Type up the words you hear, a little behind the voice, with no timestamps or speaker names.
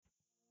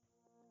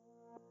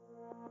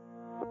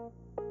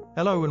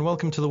Hello and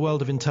welcome to the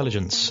world of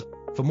intelligence.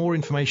 For more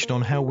information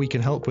on how we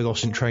can help with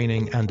OSINT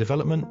training and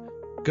development,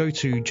 go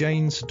to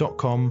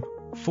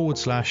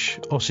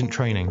janes.com/OSINT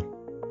training.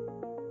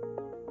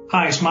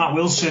 Hi, it's Mark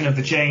Wilson of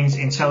the Janes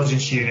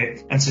Intelligence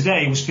Unit, and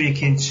today we're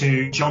speaking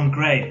to John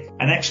Gray,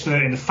 an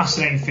expert in the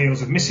fascinating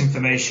fields of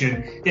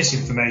misinformation,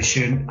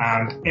 disinformation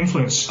and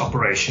influence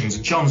operations.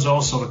 John's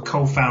also the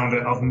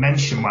co-founder of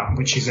Mentionmapp,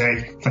 which is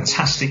a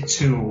fantastic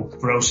tool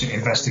for OSINT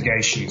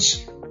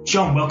investigations.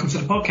 John, welcome to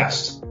the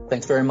podcast.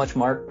 Thanks very much,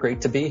 Mark.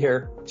 Great to be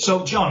here.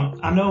 So,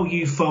 John, I know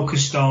you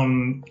focused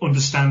on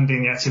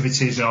understanding the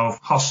activities of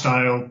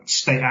hostile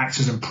state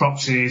actors and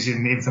proxies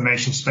in the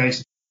information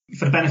space.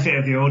 For the benefit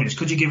of the audience,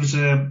 could you give us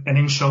an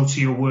intro to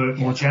your work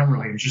more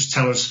generally and just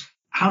tell us,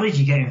 how did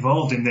you get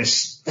involved in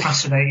this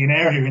fascinating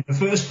area in the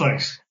first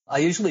place? I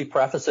usually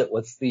preface it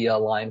with the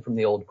line from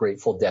the old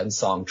Grateful Dead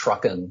song,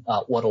 Truckin',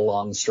 what a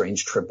long,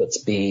 strange trip it's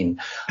been.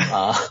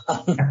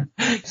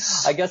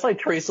 I guess I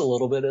trace a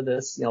little bit of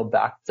this,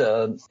 back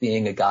to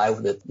being a guy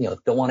that,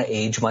 don't want to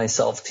age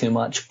myself too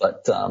much,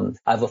 but I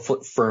have a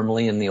foot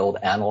firmly in the old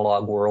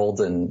analog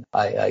world. And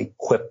I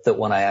quipped that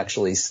when I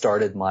actually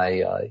started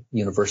my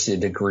university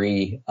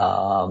degree,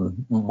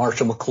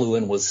 Marshall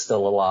McLuhan was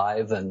still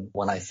alive. And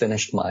when I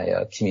finished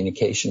my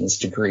communications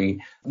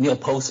degree, Neil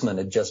Postman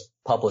had just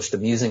published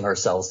Amusing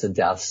Ourselves to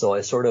Death. So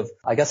I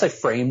guess I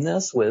frame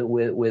this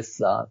with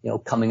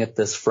coming at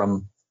this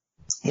from,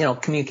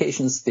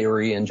 communications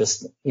theory and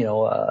just,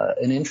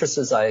 an interest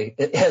as I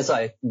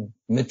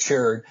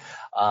matured,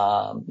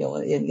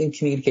 in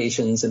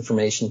communications,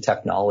 information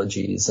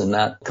technologies, and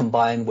that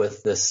combined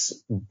with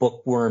this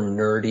bookworm,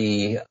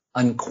 nerdy,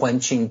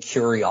 unquenching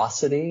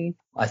curiosity,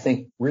 I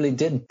think really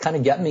did kind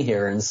of get me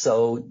here. And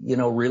so,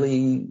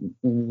 really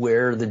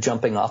where the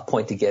jumping off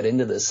point to get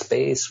into this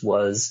space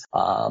was,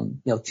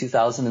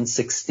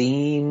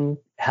 2016,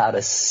 had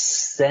a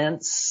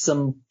sense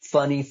some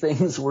funny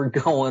things were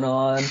going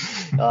on,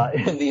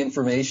 in the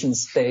information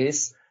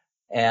space.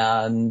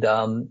 And,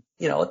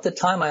 at the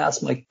time I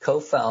asked my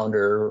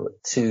co-founder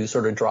to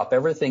sort of drop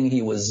everything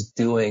he was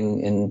doing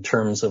in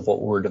terms of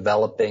what we're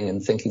developing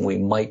and thinking we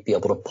might be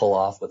able to pull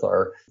off with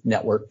our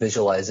network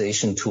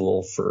visualization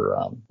tool for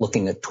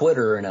looking at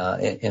Twitter in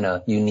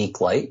a unique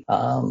light.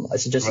 I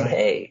suggested,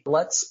 hey,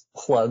 let's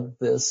plug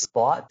this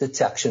bot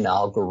detection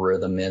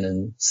algorithm in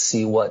and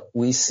see what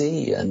we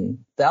see. And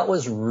that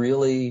was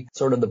really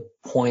sort of the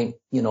point,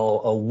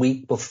 a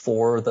week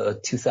before the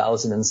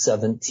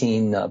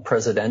 2017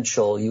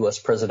 U.S.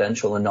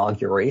 presidential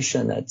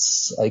inauguration.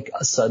 It's like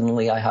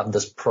suddenly I have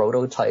this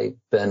prototype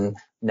and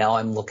now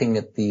I'm looking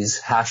at these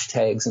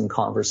hashtags and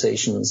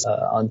conversations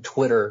on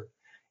Twitter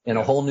in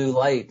a whole new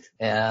light.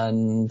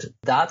 And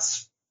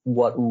that's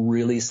what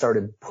really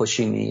started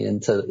pushing me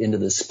into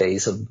this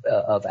space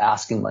of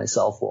asking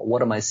myself, well,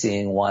 what am I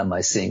seeing? Why am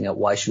I seeing it?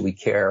 Why should we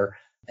care?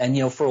 And,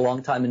 for a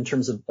long time in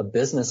terms of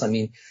business,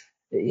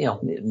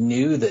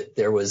 knew that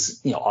there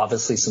was,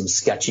 obviously some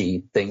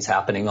sketchy things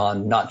happening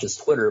on not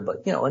just Twitter,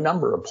 but, a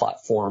number of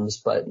platforms.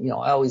 But,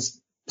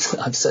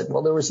 I've said,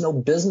 well, there was no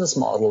business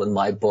model in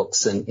my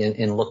books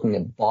in looking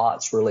at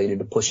bots related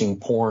to pushing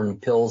porn,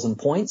 pills, and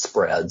point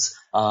spreads.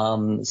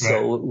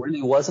 So it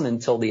really wasn't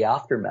until the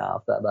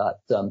aftermath of that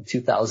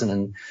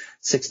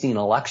 2016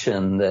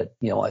 election that,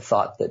 I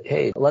thought that,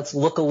 hey, let's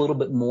look a little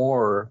bit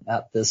more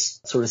at this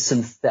sort of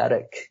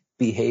synthetic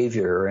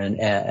behavior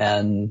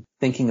and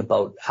thinking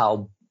about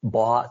how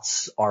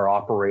bots are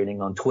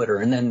operating on Twitter.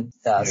 And then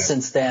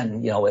since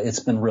then,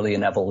 it's been really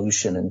an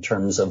evolution in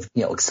terms of,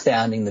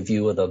 expanding the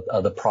view of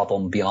the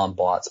problem beyond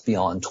bots,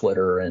 beyond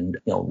Twitter, and,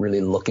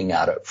 really looking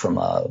at it from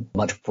a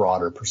much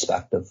broader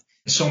perspective.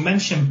 So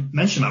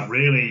Mentionmapp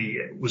really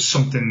was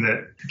something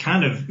that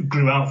kind of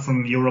grew out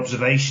from your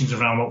observations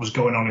around what was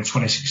going on in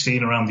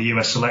 2016 around the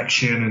US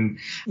election. And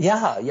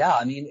yeah.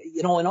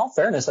 In all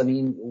fairness,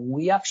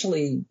 we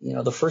actually,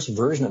 the first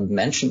version of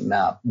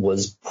Mentionmapp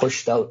was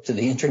pushed out to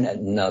the internet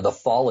in the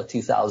fall of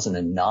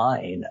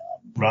 2009.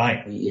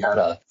 Right. We had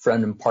a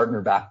friend and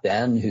partner back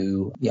then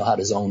who, had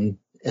his own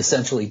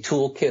essentially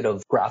toolkit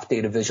of graph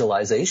data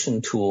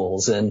visualization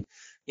tools. And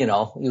he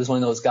was one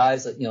of those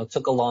guys that,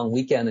 took a long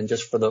weekend and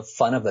just for the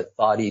fun of it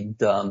thought he'd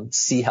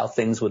see how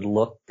things would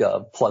look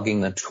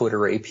plugging the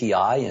Twitter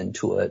API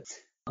into it.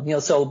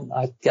 So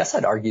I guess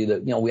I'd argue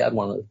that, we had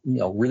one of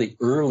the, really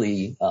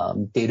early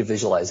data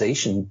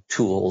visualization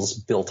tools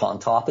built on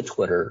top of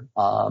Twitter.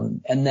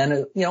 And then,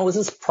 it was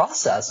this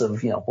process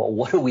of, well,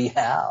 what do we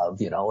have?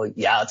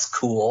 Yeah, it's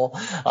cool.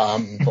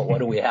 But what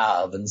do we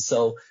have? And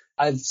so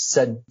I've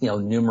said,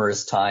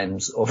 numerous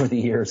times over the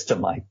years to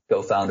my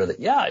co-founder that,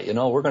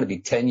 we're going to be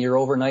 10-year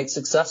overnight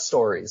success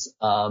stories.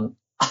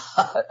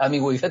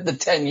 We've hit the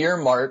 10-year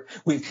mark.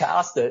 We've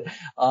passed it.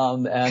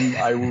 And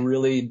I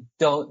really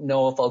don't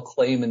know if I'll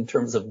claim in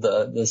terms of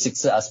the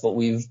success, but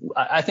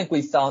I think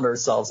we've found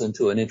ourselves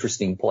into an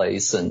interesting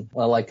place. And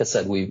like I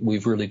said,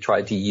 we've really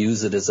tried to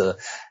use it as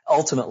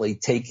ultimately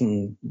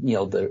taking,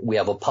 we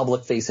have a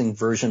public facing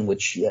version,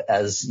 which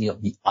as,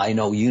 I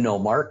know,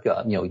 Mark,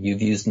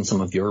 you've used in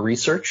some of your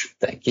research.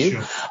 Thank you.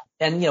 Sure.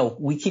 And,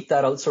 we keep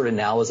that out sort of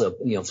now as a,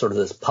 sort of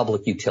this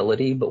public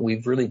utility, but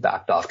we've really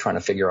backed off trying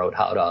to figure out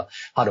how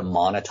to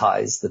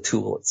monetize the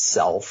tool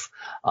itself.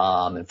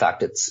 In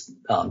fact, it's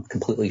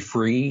completely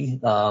free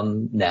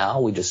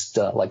now. We just,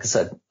 like I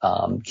said,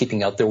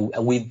 keeping out there.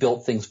 We've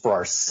built things for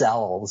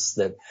ourselves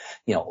that,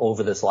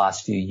 over this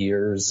last few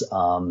years,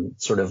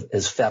 sort of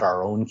has fed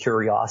our own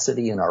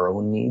curiosity and our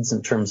own needs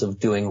in terms of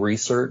doing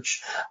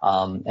research.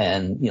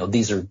 And,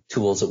 these are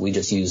tools that we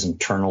just use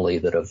internally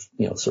that have,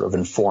 sort of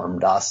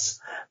informed us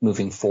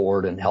moving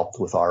forward and helped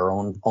with our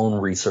own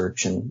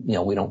research. And,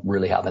 we don't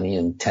really have any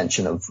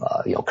intention of,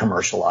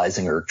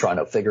 commercializing or trying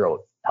to figure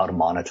out how to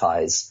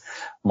monetize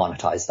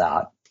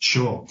that.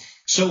 Sure.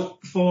 So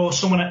for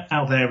someone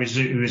out there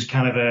who is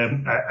kind of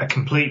a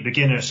complete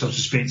beginner, so to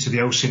speak, to the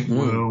OSINT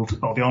world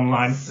or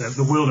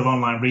the world of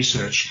online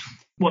research,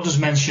 what does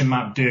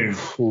Mentionmapp do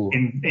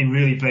in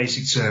really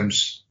basic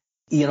terms?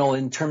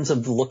 In terms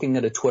of looking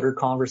at a Twitter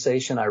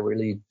conversation, I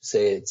really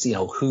say it's,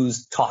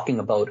 who's talking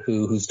about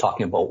who's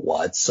talking about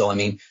what. So, I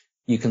mean,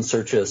 you can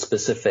search a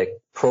specific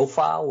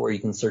profile or you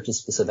can search a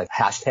specific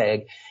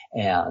hashtag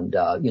and,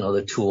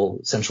 the tool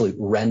essentially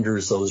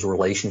renders those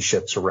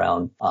relationships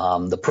around,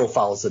 the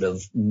profiles that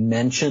have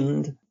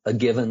mentioned a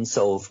given.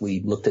 So if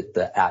we looked at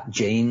the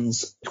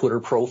 @Jane's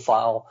Twitter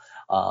profile,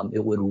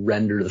 it would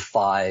render the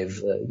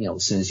 5,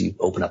 as soon as you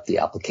open up the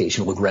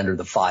application, it would render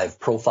the 5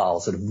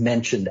 profiles that have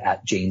mentioned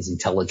 @Jane's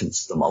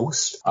Intelligence the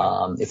most.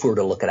 If we were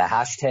to look at a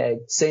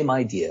hashtag, same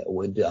idea. It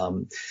would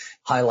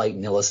highlight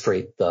and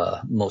illustrate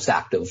the most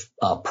active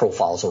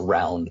profiles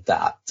around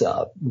that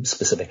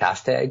specific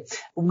hashtag.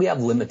 We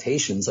have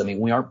limitations. I mean,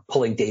 we aren't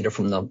pulling data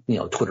from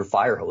the Twitter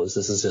fire hose.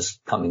 This is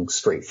just coming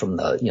straight from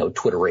the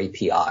Twitter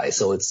API,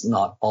 so it's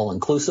not all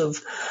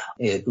inclusive.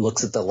 It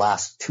looks at the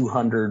last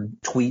 200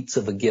 tweets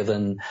of a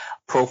given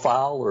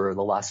profile or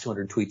the last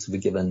 200 tweets of a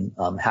given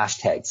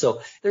hashtag.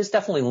 So there's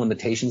definitely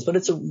limitations, but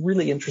it's a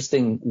really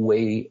interesting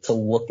way to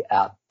look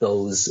at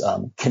those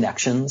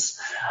connections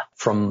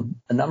from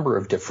a number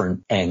of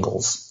different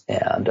angles.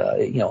 And,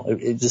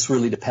 it just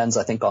really depends,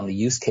 I think, on the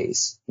use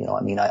case. I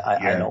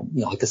know,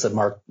 like I said,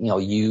 Mark,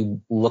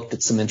 you looked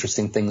at some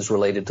interesting things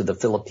related to the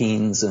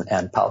Philippines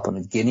and Papua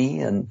New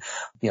Guinea. And,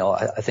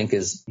 I think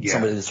as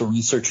somebody that's a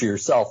researcher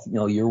yourself,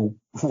 you're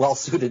well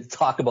suited to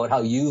talk about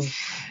how you've,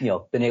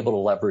 been able to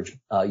leverage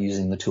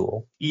using the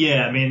tool.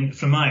 Yeah, I mean,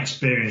 from my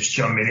experience,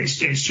 John,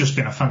 it's just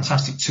been a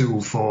fantastic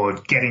tool for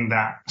getting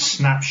that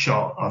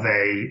snapshot of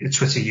a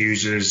Twitter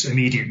user's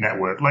immediate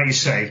network. Like you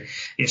say,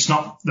 it's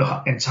not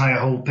the entire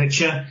whole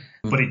picture,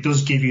 but it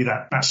does give you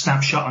that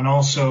snapshot. And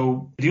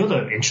also the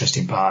other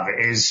interesting part of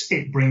it is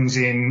it brings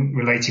in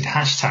related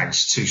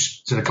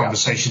hashtags to the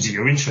conversations that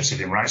you're interested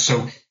in, right?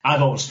 So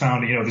I've always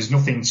found, there's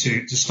nothing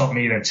to stop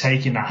me then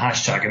taking that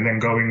hashtag and then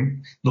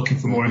going looking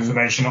for more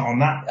information on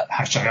that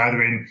hashtag,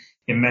 either in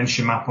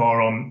Mentionmapp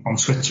or on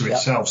Twitter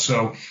itself.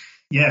 So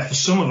yeah, for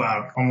some of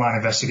our online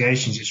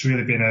investigations, it's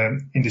really been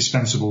an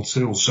indispensable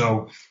tool.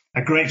 So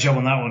a great job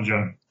on that one,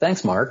 John.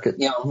 Thanks, Mark.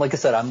 Like I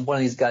said, I'm one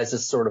of these guys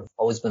that's sort of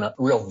always been a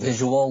real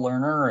visual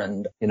learner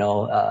and,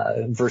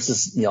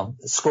 versus,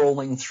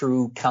 scrolling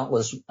through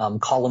countless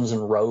columns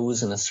and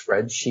rows in a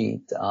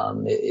spreadsheet.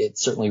 It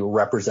certainly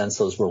represents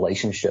those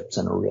relationships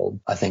in a real,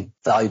 I think,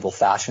 valuable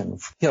fashion,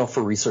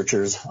 for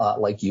researchers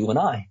like you and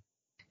I.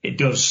 It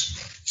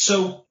does.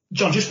 So,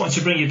 John, just wanted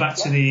to bring you back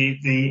to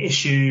the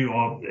issue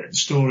or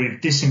story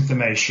of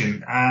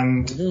disinformation.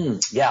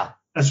 And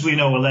as we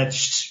know,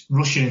 alleged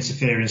Russian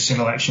interference in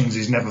elections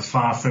is never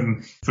far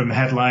from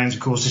headlines.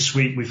 Of course, this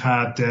week we've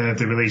had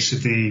the release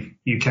of the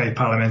UK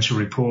parliamentary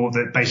report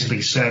that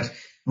basically said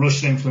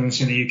Russian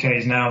influence in the UK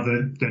is now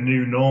the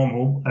new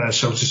normal,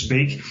 so to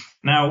speak.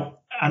 Now,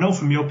 I know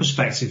from your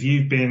perspective,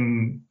 you've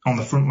been on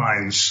the front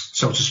lines,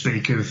 so to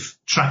speak, of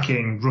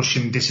tracking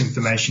Russian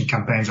disinformation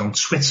campaigns on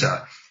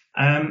Twitter.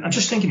 I'm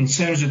just thinking in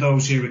terms of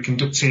those who are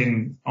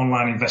conducting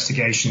online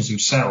investigations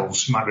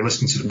themselves, might be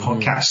listening to the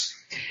podcast.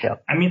 Yeah.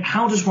 I mean,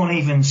 how does one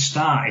even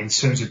start in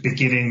terms of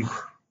beginning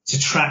to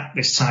track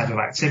this type of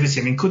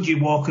activity? I mean, could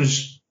you walk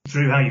us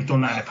through how you've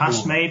done that in the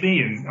past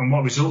maybe and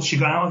what results you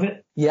got out of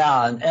it?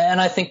 Yeah. And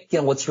I think,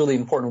 what's really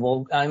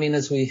important,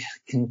 as we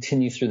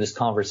continue through this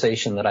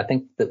conversation, that I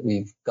think that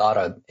we've got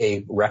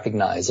to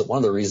recognize that one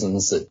of the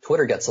reasons that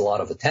Twitter gets a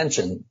lot of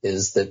attention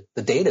is that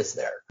the data's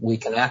there. We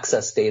can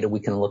access data. We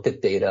can look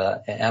at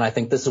data. And I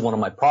think this is one of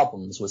my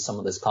problems with some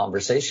of this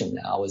conversation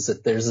now is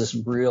that there's this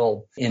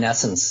real, in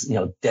essence,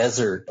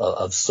 desert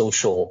of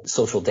social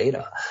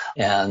data.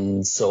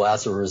 And so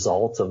as a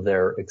result of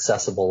their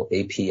accessible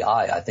API,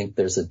 I think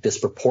there's a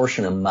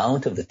disproportionate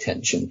amount of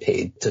attention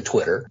paid to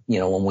Twitter.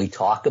 When we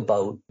talk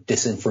about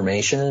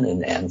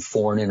disinformation and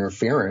foreign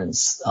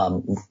interference,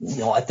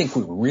 I think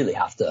we really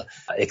have to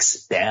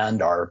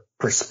expand our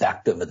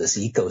perspective of this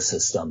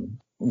ecosystem.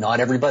 Not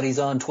everybody's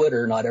on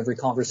Twitter. Not every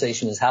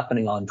conversation is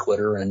happening on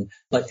Twitter.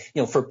 But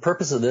for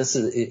purpose of this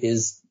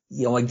is,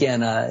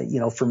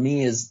 for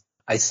me is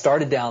I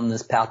started down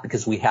this path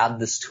because we had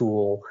this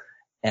tool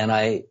and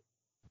I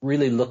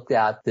really looked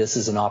at this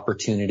as an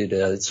opportunity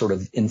to sort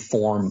of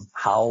inform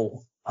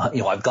how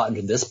I've gotten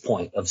to this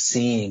point of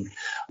seeing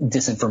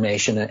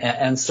disinformation,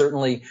 and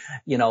certainly,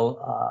 in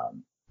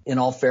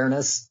all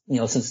fairness,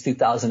 since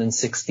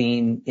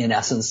 2016, in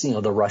essence,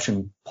 the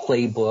Russian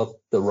playbook,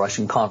 the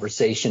Russian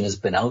conversation has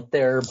been out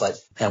there,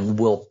 and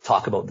we'll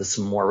talk about this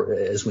some more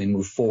as we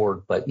move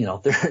forward, but,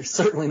 they're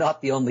certainly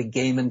not the only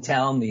game in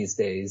town these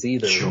days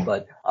either. Sure.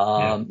 But,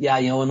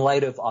 in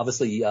light of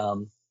obviously,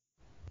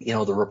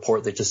 the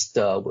report that just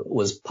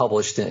was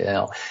published, in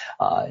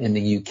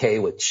the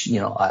UK, which,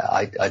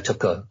 I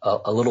took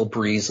a little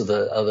breeze of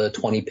the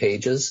 20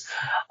 pages.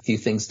 A few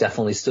things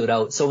definitely stood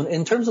out. So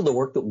in terms of the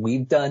work that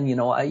we've done,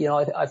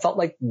 I felt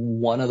like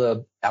one of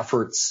the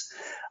efforts,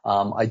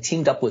 I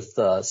teamed up with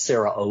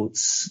Sarah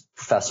Oates,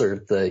 professor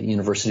at the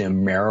University of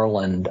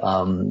Maryland.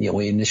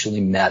 We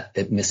initially met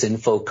at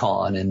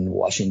Misinfocon in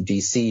Washington,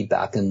 D.C.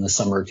 back in the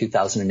summer of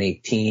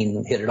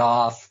 2018, hit it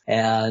off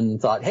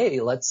and thought, hey,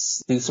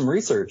 let's do some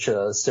research.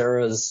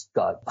 Sarah's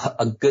got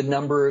a good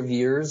number of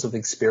years of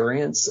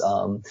experience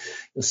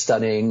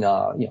studying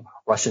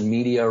Russian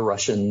media,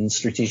 Russian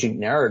strategic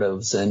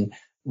narratives, and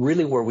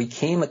really where we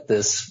came at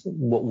this,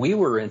 what we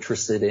were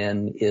interested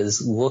in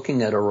is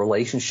looking at a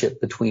relationship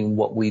between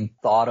what we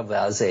thought of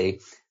as a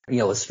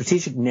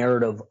strategic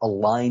narrative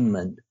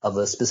alignment of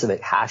a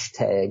specific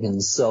hashtag.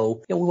 And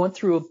so, we went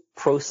through a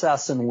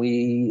process and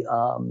we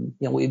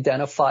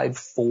identified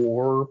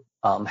 4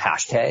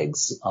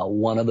 hashtags.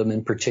 One of them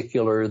in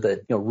particular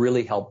that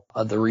really helped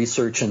the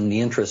research and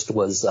the interest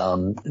was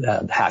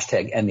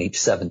hashtag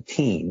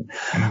MH17,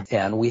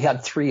 and we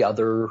had 3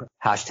 other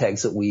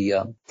hashtags that we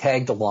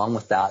tagged along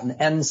with that,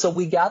 and so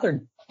we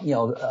gathered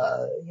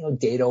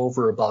data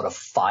over about a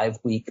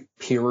 5-week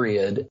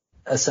period.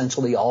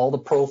 Essentially all the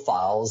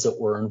profiles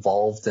that were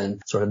involved in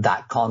sort of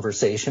that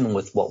conversation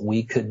with what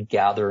we could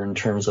gather in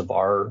terms of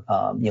our,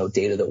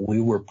 data that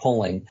we were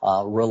pulling,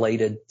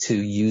 related to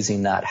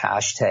using that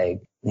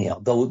hashtag,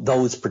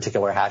 those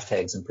particular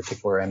hashtags, in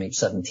particular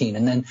MH17.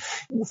 And then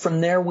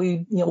from there,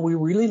 we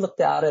really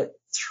looked at it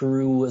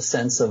through a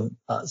sense of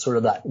sort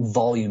of that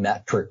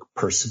volumetric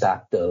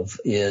perspective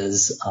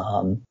is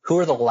who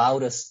are the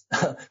loudest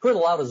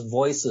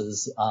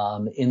voices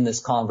in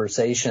this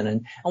conversation,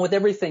 and with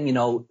everything,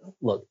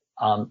 look,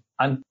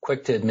 I'm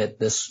quick to admit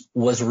this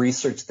was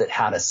research that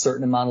had a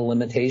certain amount of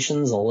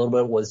limitations. A little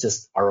bit was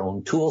just our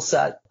own tool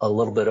set. A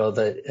little bit of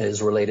it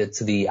is related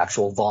to the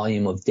actual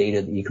volume of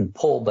data that you can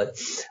pull. But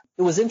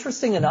it was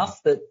interesting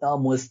enough that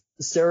with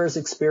Sarah's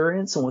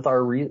experience and with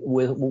our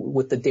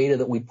with the data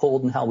that we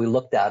pulled and how we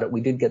looked at it,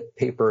 we did get the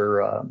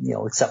paper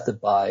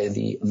accepted by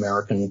the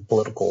American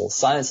Political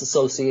Science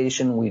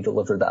Association. We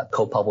delivered that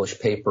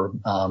co-published paper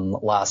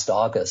last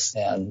August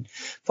and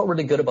felt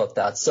really good about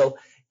that. So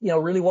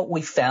really what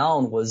we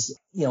found was,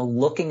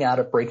 looking at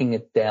it, breaking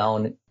it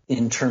down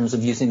in terms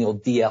of using the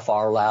old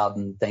DFR lab,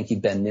 and thank you,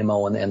 Ben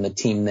Nimmo and the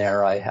team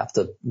there. I have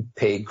to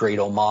pay great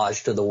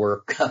homage to the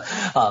work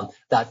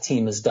that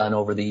team has done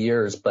over the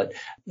years. But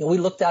we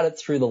looked at it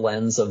through the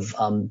lens of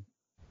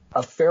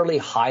a fairly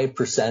high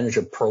percentage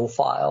of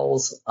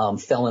profiles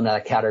fell in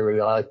that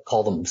category. I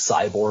call them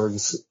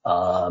cyborgs,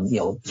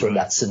 sort of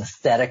that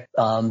synthetic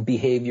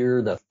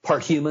behavior, the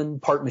part human,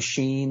 part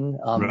machine,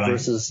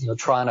 versus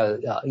trying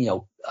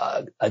to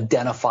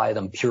identify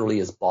them purely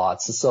as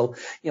bots. So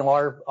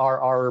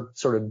our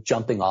sort of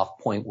jumping off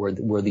point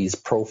were these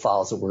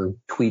profiles that were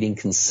tweeting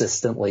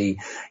consistently,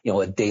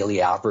 a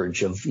daily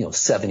average of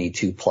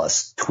 72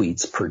 plus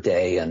tweets per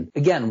day. And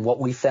again, what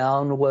we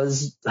found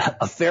was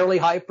a fairly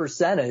high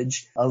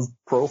percentage of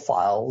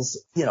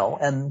profiles,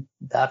 and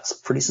that's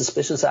pretty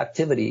suspicious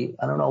activity.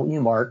 I don't know you,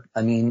 Mark.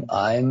 I mean,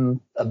 I'm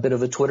a bit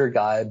of a Twitter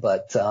guy,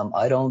 but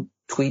I don't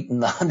tweet in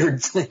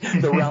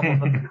the realm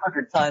of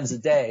 100 times a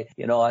day.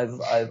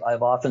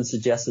 I've often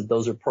suggested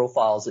those are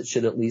profiles that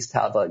should at least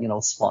have a,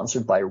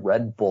 sponsored by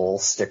Red Bull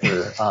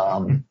sticker,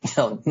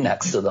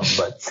 next to them.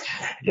 But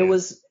it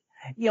was,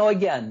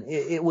 again,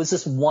 it was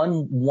just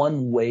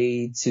one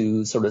way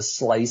to sort of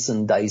slice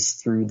and dice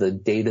through the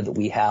data that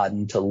we had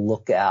and to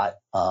look at,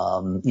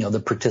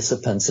 the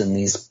participants in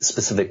these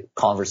specific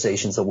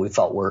conversations that we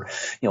felt were,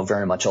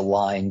 very much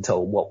aligned to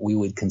what we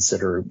would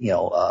consider,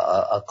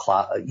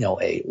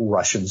 a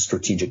Russian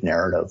strategic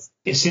narrative.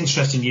 It's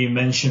interesting you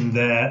mentioned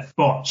the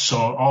bots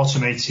or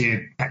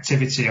automated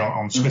activity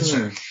on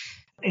Twitter.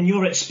 Mm-hmm. In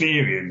your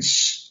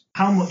experience,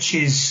 how much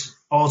is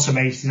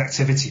automated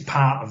activity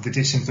part of the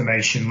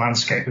disinformation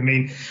landscape? I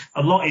mean,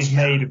 a lot is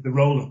made of the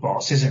role of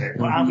bots, isn't it?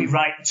 But are we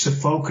right to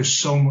focus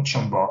so much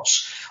on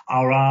bots?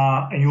 Or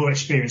in your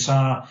experience,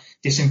 are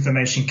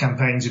disinformation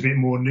campaigns a bit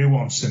more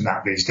nuanced than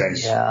that these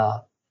days? Yeah,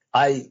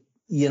 I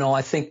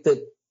think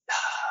that,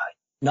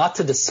 not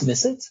to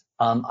dismiss it,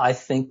 I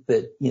think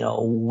that,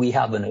 we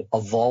have an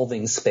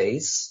evolving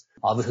space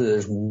Obviously,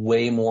 there's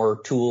way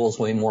more tools,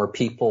 way more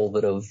people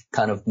that have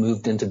kind of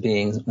moved into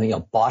being,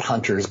 bot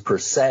hunters per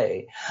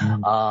se.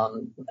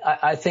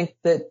 I think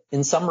that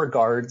in some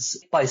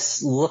regards, by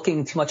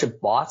looking too much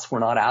at bots, we're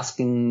not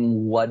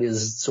asking what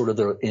is sort of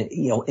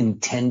the,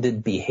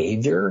 intended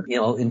behavior,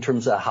 in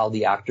terms of how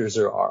the actors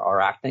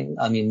are acting.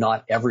 I mean,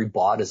 not every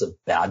bot is a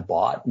bad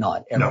bot.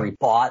 Not every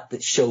bot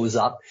that shows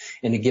up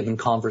in a given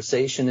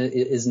conversation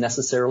is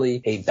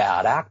necessarily a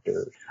bad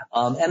actor.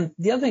 And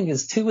the other thing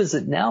is too, is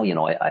that now,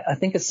 I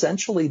think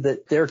essentially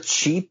that they're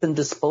cheap and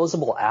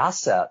disposable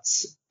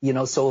assets.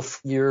 So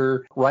if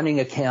you're running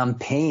a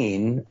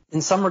campaign,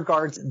 in some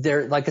regards,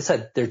 they're, like I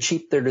said, they're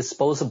cheap, they're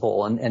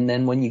disposable. And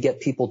then when you get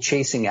people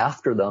chasing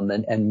after them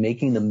and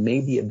making them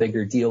maybe a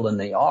bigger deal than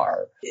they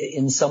are,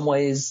 in some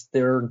ways,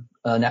 they're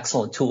an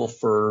excellent tool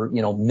for,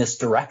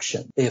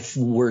 misdirection. If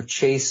we're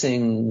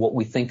chasing what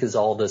we think is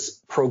all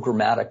this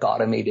programmatic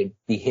automated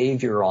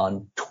behavior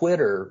on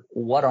Twitter,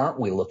 what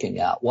aren't we looking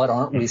at? What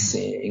aren't we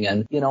seeing?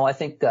 And, I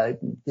think I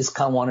just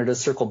kind of wanted to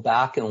circle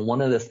back. And one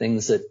of the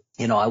things that,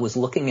 I was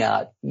looking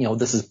at,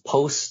 this is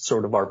post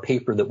sort of our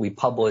paper that we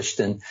published,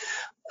 and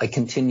I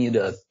continue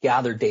to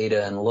gather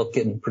data and look.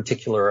 In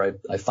particular,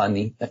 I find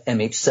the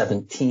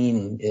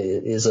MH17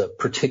 is a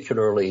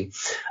particularly,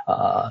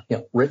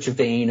 rich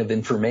vein of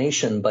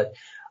information. But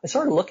I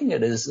started looking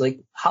at it as like,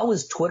 how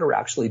is Twitter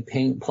actually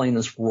playing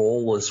this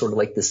role as sort of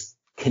like this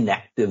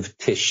connective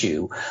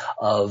tissue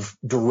of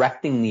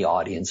directing the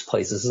audience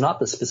places? It's not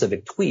the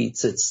specific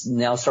tweets. It's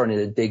now starting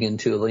to dig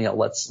into,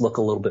 let's look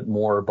a little bit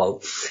more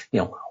about,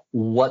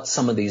 what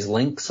some of these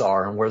links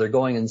are and where they're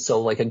going. And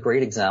so like a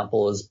great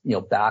example is,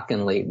 back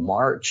in late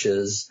March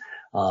is,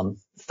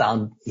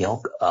 found,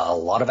 a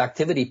lot of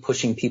activity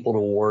pushing people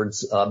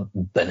towards,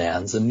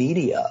 Bonanza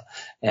Media.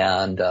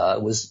 And,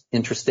 it was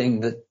interesting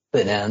that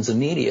Bonanza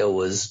Media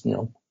was,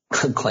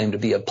 claimed to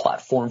be a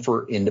platform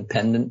for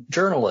independent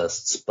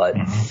journalists. But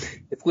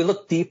if we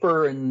look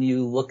deeper and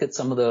you look at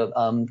some of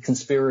the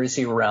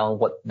conspiracy around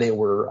what they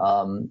were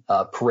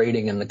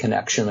parading in the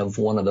connection of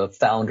one of the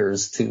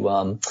founders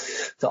to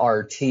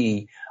RT,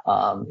 it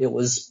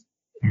was,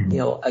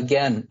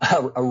 again,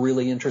 a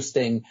really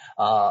interesting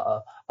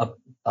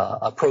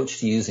approach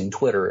to using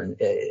Twitter. And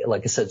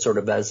like I said, sort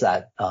of as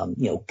that,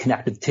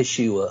 connective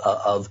tissue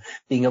of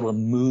being able to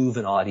move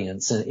an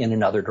audience in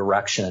another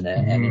direction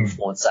and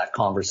influence that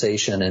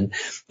conversation. And,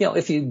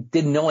 if you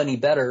didn't know any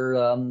better,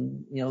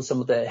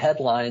 some of the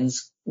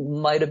headlines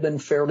might have been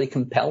fairly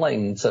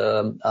compelling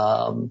to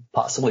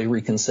possibly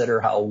reconsider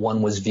how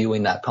one was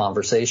viewing that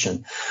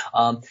conversation.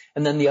 And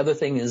then the other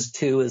thing is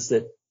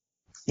that,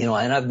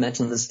 and I've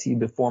mentioned this to you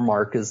before,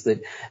 Mark, is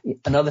that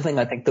another thing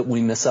I think that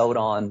we miss out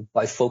on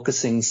by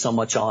focusing so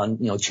much on,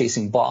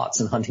 chasing bots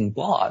and hunting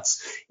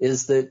bots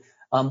is that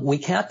we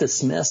can't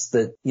dismiss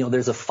that,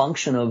 there's a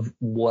function of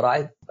what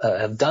I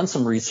have done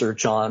some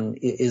research on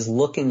is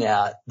looking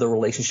at the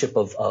relationship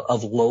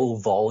of low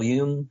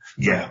volume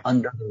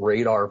under the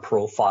radar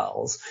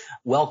profiles.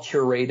 Well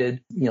curated,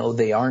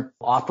 they aren't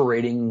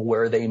operating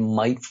where they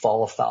might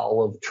fall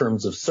afoul of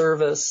terms of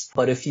service.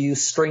 But if you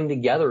string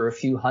together a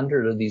few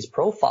hundred of these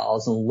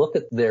profiles and look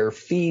at their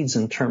feeds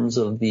in terms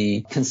of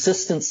the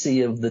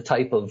consistency of the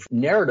type of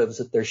narratives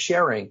that they're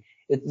sharing,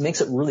 it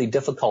makes it really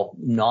difficult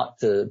not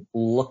to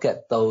look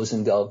at those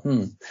and go,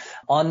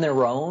 on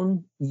their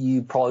own,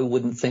 you probably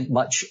wouldn't think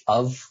much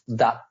of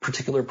that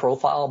particular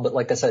profile. But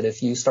like I said,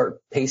 if you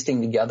start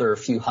pasting together a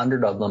few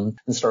hundred of them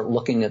and start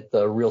looking at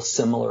the real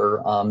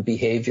similar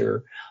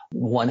behavior,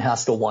 one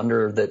has to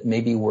wonder that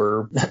maybe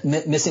we're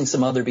missing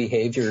some other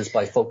behaviors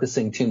by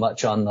focusing too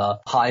much on the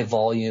high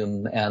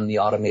volume and the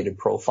automated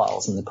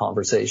profiles in the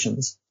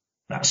conversations.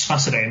 That's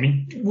fascinating. I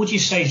mean, would you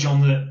say,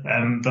 John,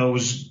 that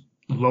those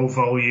low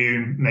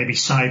volume, maybe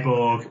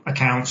cyborg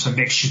accounts are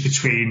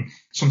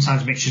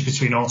sometimes mixtures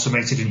between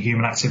automated and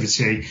human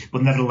activity,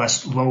 but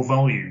nevertheless low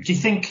volume? Do you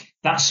think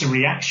that's a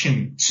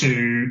reaction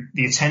to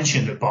the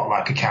attention that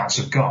bot-like accounts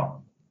have got?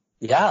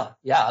 Yeah,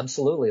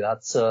 absolutely.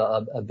 That's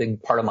a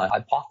big part of my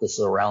hypothesis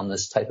around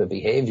this type of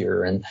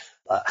behavior. And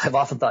I've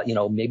often thought,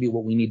 maybe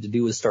what we need to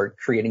do is start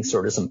creating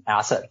sort of some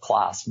asset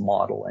class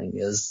modeling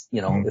is,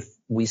 if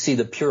we see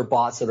the pure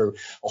bots that are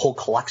a whole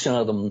collection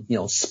of them,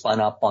 spun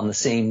up on the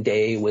same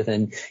day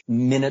within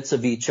minutes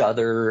of each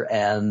other,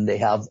 and they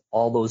have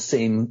all those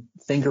same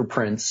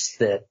fingerprints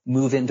that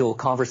move into a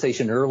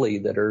conversation early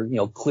that are,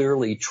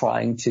 clearly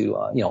trying to,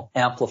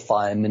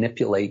 amplify and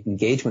manipulate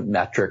engagement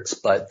metrics,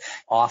 but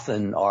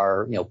often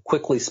are,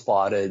 quickly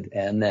spotted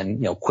and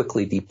then,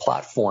 quickly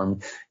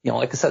deplatformed.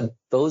 Like I said,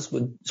 those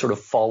would sort of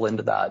fall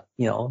into that,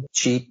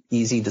 cheap,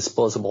 easy,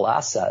 disposable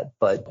asset.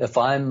 But if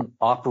I'm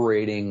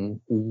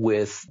operating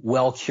with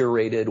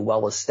well-curated,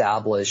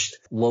 well-established,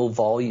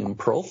 low-volume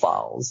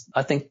profiles,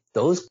 I think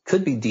those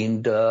could be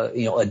deemed,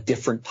 a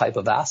different type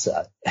of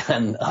asset.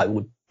 And I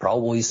would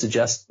probably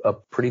suggest a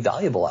pretty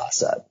valuable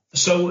asset.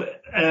 So,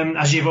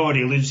 as you've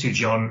already alluded to,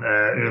 John,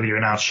 earlier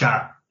in our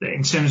chat,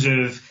 in terms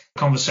of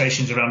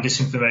conversations around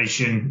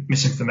disinformation,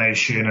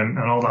 misinformation, and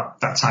all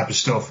that type of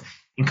stuff,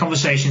 in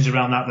conversations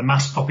around that, the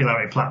mass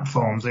popularity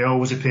platforms, they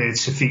always appear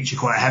to feature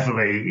quite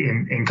heavily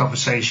in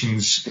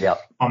conversations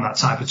on that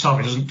type of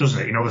topic,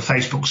 doesn't it? You know, the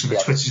Facebooks and the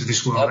Twitters of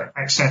this world,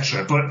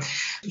 etc. But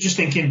just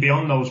thinking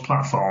beyond those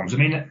platforms, I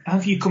mean,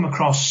 have you come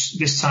across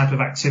this type of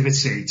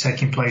activity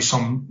taking place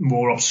on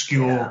more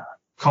obscure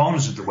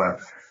corners of the web?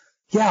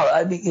 Yeah,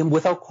 I mean,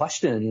 without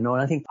question, you know,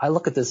 and I think I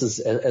look at this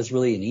as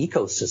really an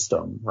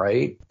ecosystem,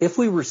 right? If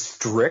we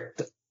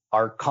restrict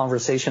our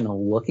conversation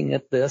and looking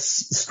at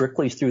this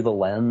strictly through the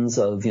lens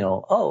of, you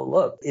know, oh,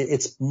 look,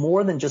 it's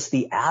more than just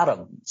the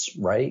atoms,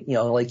 right? You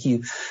know, like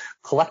you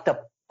collect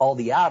up all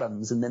the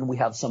atoms and then we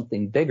have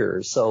something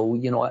bigger. So,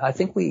 you know, I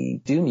think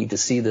we do need to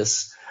see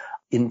this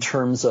in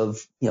terms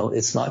of, you know,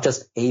 it's not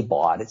just a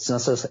bot. It's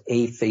not just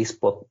a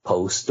Facebook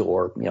post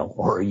or, you know,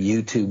 or a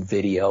YouTube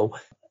video.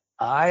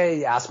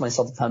 I ask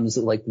myself at times,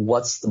 like,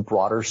 what's the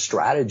broader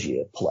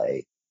strategy at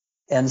play?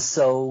 And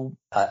so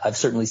I've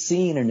certainly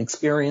seen and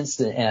experienced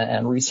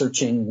and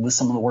researching with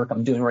some of the work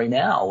I'm doing right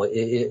now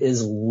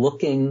is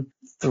looking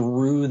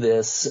through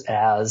this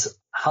as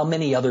how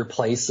many other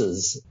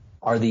places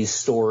are these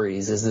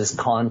stories, is this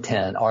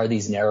content, are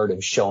these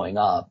narratives showing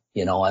up?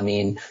 You know, I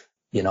mean,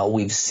 you know,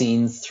 we've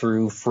seen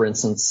through, for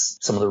instance,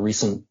 some of the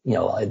recent, you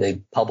know,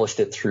 they published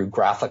it through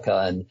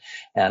Graphica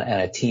and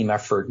a team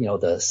effort, you know,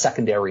 the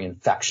secondary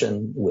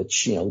infection,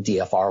 which, you know,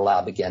 DFR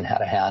Lab again had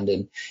a hand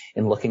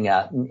in looking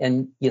at.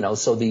 And, you know,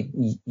 so the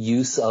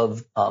use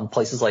of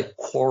places like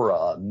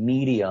Quora,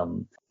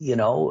 Medium, you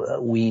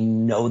know, we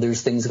know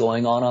there's things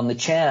going on the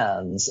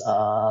Chans.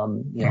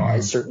 You know, I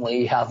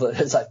certainly have,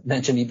 as I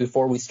mentioned to you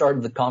before we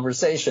started the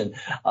conversation,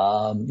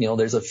 you know,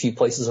 there's a few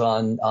places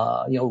on,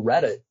 you know,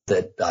 Reddit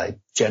that I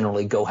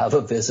generally go have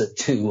a visit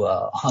to,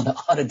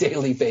 on a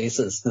daily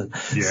basis to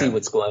see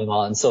what's going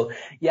on. So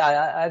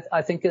yeah,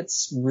 I think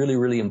it's really,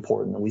 really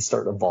important that we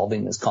start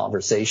evolving this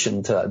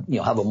conversation to, you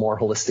know, have a more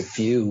holistic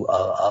view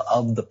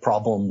of the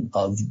problem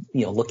of,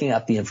 you know, looking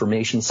at the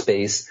information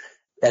space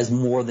as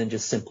more than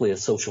just simply a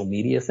social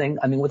media thing.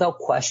 I mean, without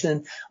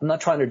question, I'm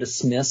not trying to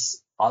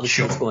dismiss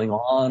obviously what's going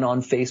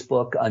on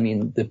Facebook. I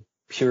mean, the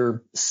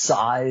pure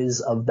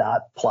size of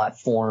that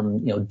platform,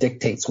 you know,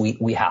 dictates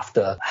we have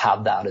to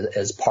have that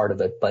as part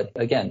of it. But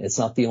again, it's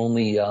not the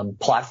only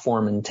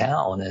platform in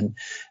town. And,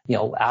 you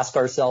know, ask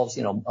ourselves,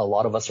 you know, a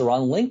lot of us are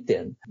on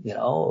LinkedIn. You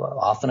know,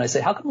 often I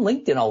say, how come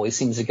LinkedIn always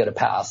seems to get a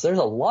pass? There's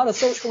a lot of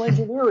social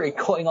engineering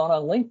going on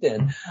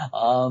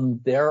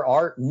LinkedIn. There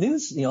are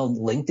news, you know,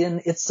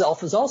 LinkedIn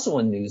itself is also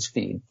a news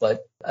feed.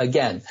 But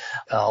again,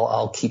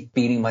 I'll keep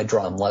beating my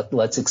drum.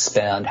 Let's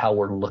expand how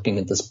we're looking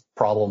at this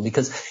problem,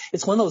 because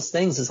it's one of those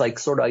things is like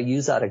sort of I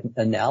use that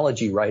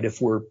analogy, right?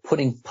 If we're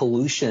putting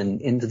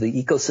pollution into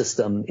the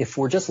ecosystem, if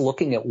we're just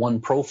looking at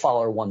one profile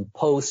or one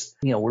post,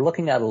 you know, we're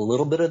looking at a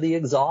little bit of the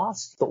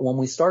exhaust. But when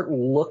we start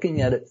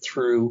looking at it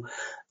through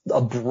a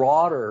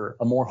broader,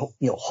 a more,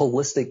 you know,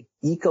 holistic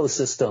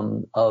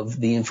ecosystem of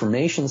the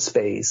information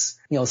space,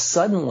 you know,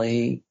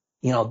 suddenly,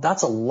 you know,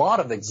 that's a lot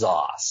of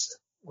exhaust,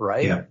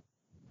 right? Yeah.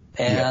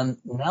 And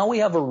now we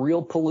have a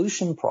real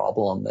pollution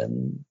problem.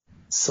 And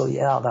so,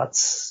 yeah,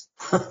 that's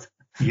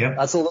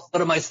that's a little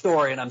bit of my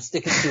story, and I'm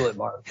sticking to it,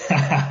 Mark.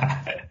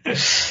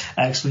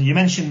 Excellent. You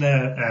mentioned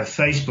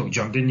Facebook,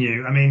 John, didn't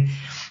you? I mean,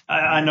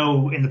 I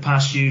know in the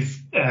past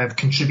you've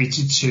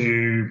contributed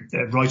to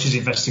Reuters'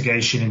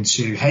 investigation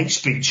into hate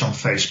speech on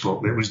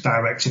Facebook that was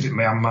directed at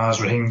Myanmar's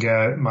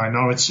Rohingya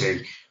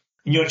minority.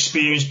 In your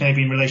experience,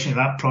 maybe in relation to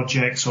that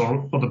project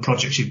or other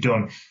projects you've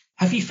done,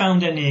 have you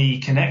found any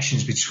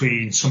connections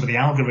between some of the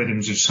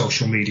algorithms of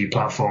social media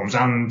platforms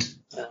and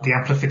the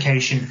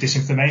amplification of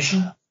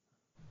disinformation?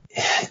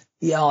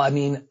 Yeah, I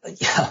mean,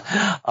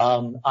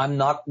 I'm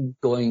not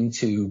going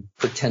to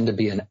pretend to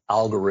be an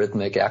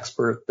algorithmic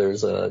expert.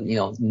 There's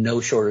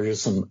no shortage of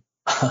some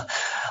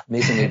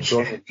amazingly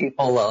brilliant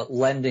people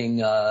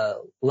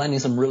lending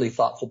some really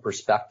thoughtful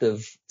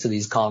perspective to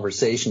these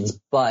conversations.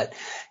 But,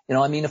 you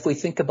know, I mean, if we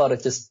think about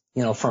it just,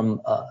 you know,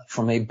 from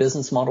a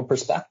business model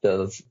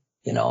perspective,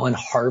 you know, and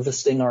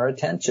harvesting our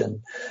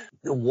attention,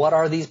 what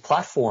are these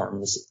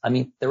platforms? I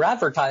mean, they're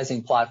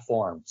advertising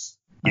platforms.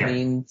 Yeah. I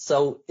mean,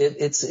 so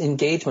it's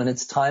engagement,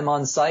 it's time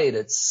on site,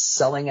 it's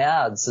selling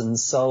ads. And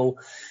so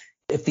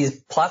if these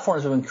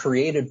platforms have been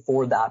created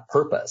for that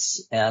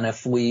purpose, and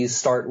if we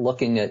start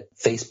looking at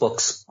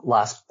Facebook's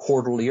last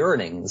quarterly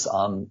earnings,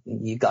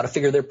 you got to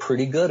figure they're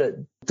pretty good at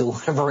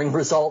delivering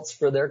results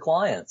for their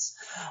clients.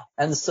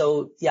 And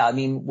so, yeah, I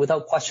mean,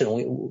 without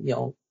question,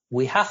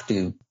 we have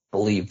to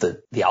believe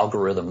that the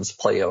algorithms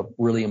play a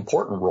really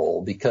important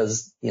role,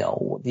 because, you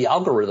know, the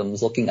algorithm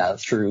is looking at it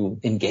through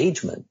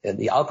engagement, and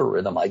the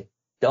algorithm, I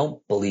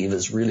don't believe,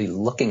 is really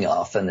looking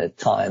often at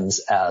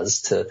times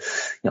as to,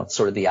 you know,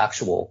 sort of the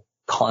actual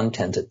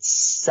content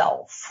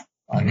itself.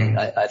 I mean,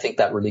 I think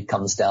that really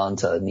comes down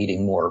to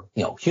needing more,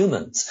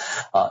 humans,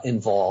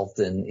 involved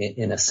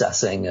in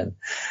assessing. And,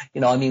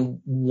 I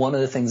mean, one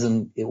of the things,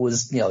 and it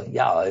was,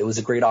 it was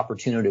a great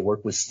opportunity to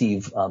work with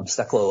Steve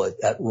Stecklow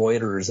at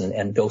Reuters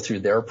and go through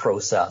their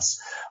process.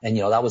 And,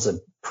 that was a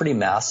pretty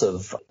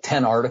massive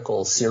 10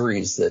 article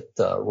series that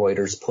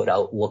Reuters put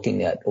out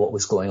looking at what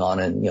was going on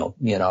in,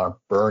 Myanmar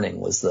burning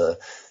was the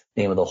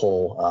name of the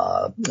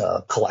whole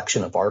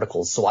collection of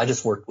articles. So I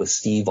just worked with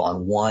Steve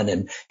on one,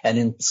 and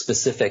in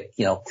specific,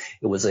 it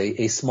was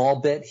a small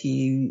bit.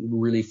 He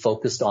really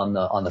focused on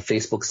the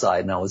Facebook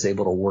side, and I was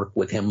able to work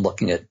with him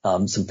looking at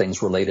some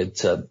things related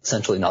to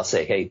essentially not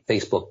say, hey,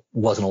 Facebook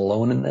wasn't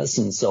alone in this.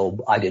 And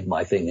so I did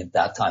my thing at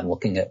that time,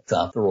 looking at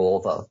the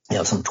role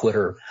of some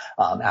Twitter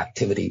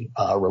activity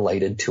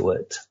related to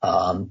it.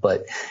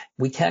 But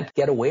we can't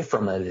get away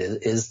from it.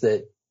 Is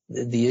that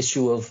the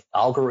issue of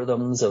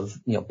algorithms of,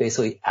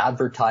 basically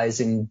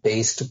advertising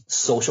based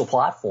social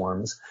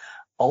platforms.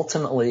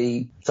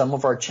 Ultimately, some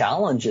of our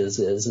challenges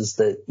is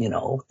that,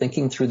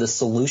 thinking through the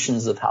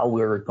solutions of how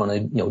we're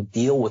going to,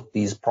 deal with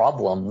these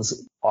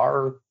problems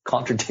are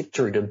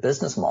contradictory to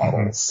business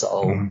models.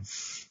 So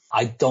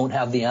I don't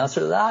have the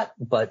answer to that,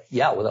 but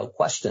yeah, without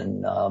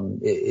question,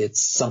 it's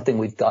something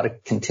we've got to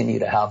continue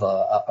to have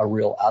a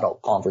real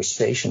adult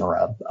conversation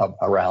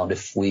around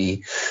if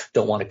we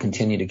don't want to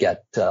continue to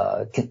get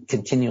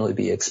continually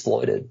be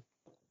exploited.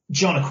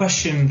 John, a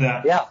question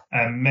that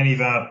many of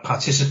our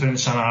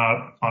participants on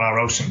our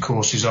OSINT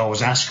courses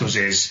always ask us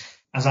is,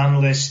 as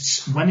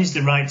analysts, when is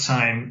the right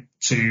time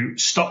to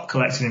stop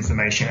collecting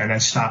information and then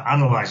start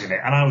analyzing it?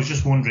 And I was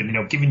just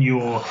wondering, given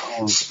your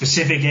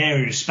specific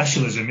area of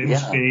specialism, it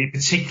must be a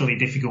particularly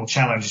difficult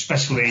challenge,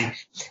 especially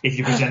if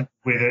you present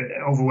with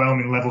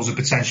overwhelming levels of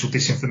potential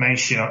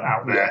disinformation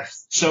out there.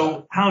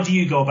 So how do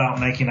you go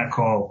about making that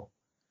call?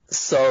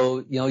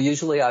 So,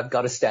 usually I've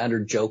got a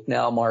standard joke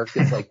now, Mark.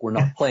 It's like we're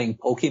not playing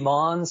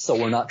Pokemon, so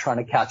we're not trying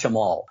to catch them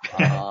all.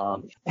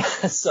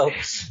 So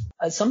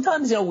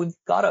sometimes, we've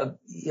got to,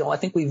 I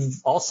think we've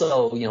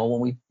also,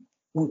 when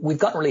we've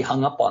gotten really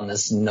hung up on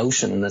this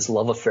notion and this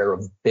love affair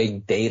of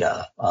big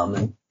data.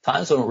 And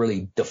times we don't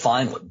really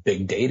define what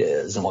big data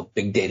is and what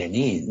big data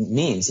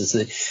means is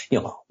that,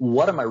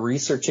 what am I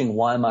researching?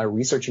 Why am I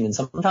researching? And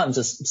sometimes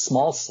just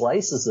small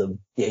slices of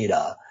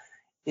data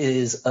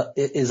is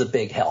a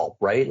big help,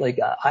 right? Like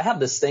I have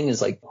this thing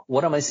is like,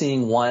 what am I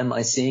seeing? Why am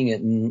I seeing it?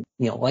 And,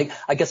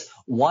 I guess,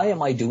 why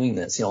am I doing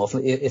this?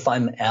 If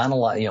I'm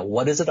analyzing,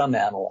 what is it I'm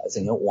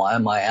analyzing? Why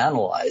am I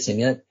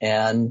analyzing it?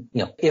 And,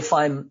 if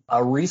I'm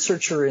a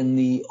researcher in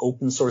the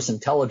open source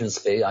intelligence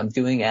space, I'm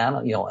doing,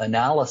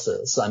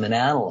 analysis. I'm an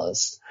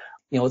analyst.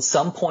 At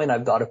some point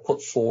I've got to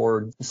put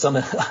forward some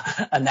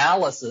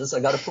analysis.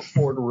 I got to put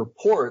forward a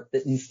report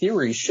that in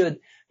theory should,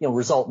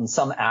 result in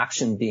some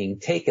action being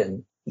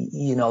taken.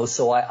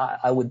 So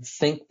I would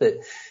think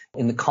that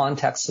in the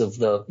context of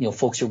the,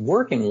 folks you're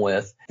working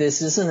with,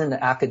 this isn't an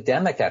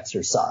academic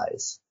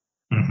exercise.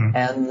 Mm-hmm.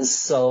 And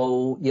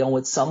so,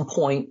 at some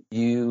point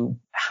you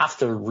have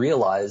to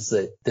realize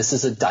that this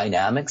is a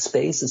dynamic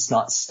space. It's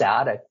not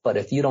static, but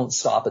if you don't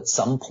stop at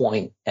some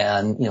point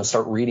and,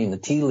 start reading the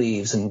tea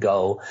leaves and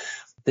go,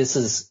 this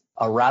is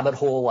a rabbit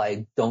hole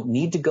I don't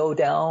need to go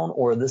down,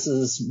 or this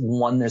is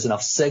one there's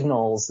enough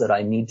signals that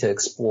I need to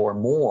explore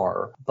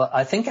more. But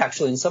I think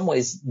actually in some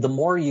ways, the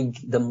more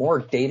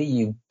data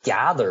you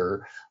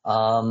gather,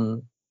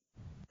 the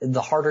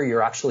harder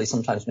you're actually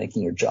sometimes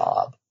making your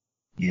job.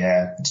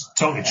 Yeah, it's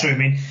totally true. I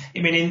mean,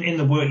 in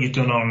the work you've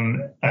done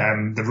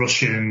on the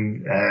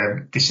Russian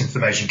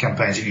disinformation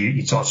campaigns that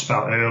you talked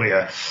about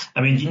earlier,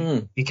 I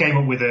mean, you came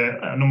up with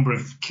a number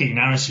of key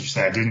narratives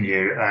there, didn't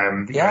you?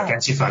 That you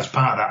identified as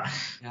part of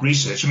that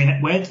research. I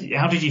mean,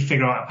 how did you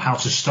figure out how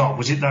to stop?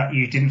 Was it that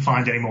you didn't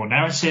find any more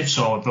narratives,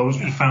 or those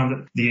you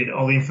found that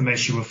all the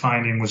information you were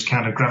finding was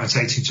kind of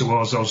gravitating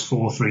towards those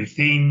four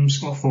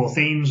themes,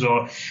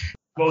 or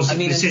what was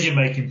the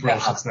decision-making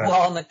process there?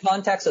 Well, in the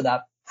context of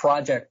that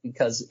project,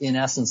 because in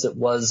essence it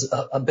was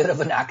a bit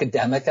of an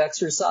academic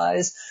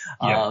exercise.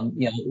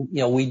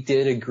 We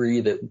did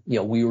agree that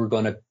we were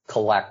going to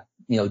collect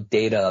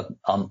data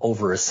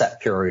over a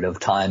set period of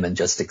time and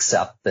just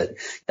accept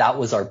that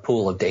was our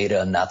pool of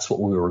data and that's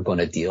what we were going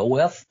to deal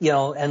with.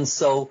 And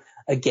so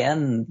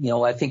again,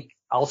 I think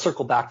I'll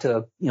circle back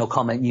to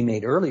comment you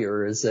made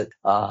earlier is that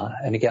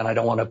and again I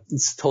don't want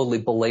to totally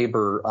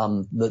belabor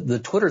the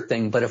Twitter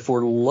thing, but if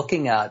we're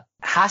looking at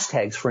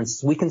hashtags, for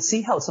instance, we can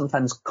see how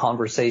sometimes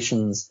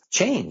conversations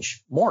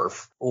change,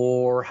 morph,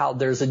 or how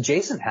there's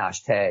adjacent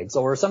hashtags,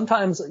 or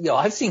sometimes,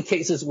 I've seen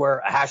cases where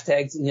a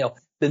hashtag's,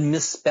 been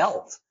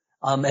misspelled.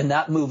 And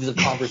that moves a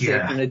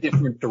conversation in a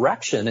different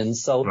direction. And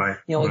so,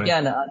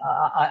 again,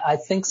 I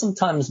think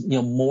sometimes,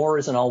 more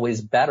isn't always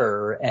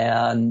better.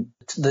 And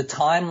the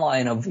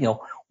timeline of,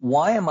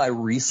 why am I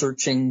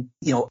researching,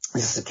 is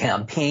this a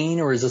campaign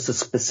or is this a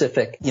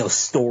specific,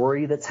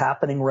 story that's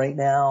happening right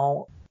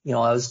now?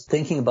 I was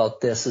thinking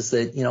about this is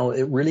that,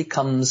 it really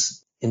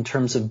comes in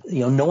terms of,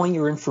 knowing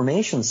your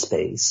information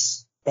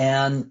space.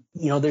 And,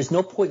 there's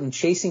no point in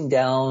chasing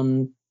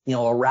down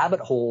a rabbit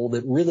hole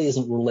that really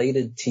isn't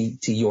related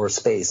to your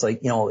space. Like,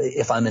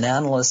 if I'm an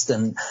analyst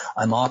and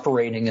I'm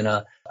operating in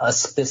a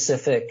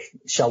specific,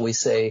 shall we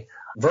say,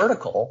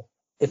 vertical,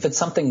 if it's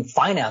something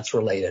finance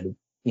related,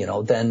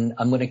 then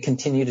I'm going to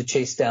continue to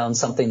chase down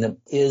something that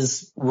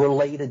is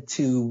related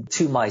to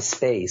my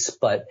space.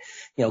 But,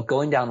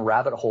 going down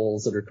rabbit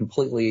holes that are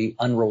completely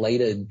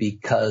unrelated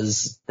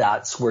because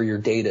that's where your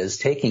data is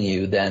taking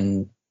you,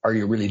 then are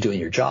you really doing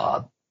your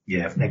job?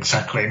 Yeah,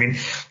 exactly. I mean,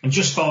 and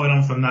just following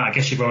on from that, I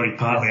guess you've already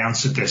partly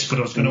answered this, but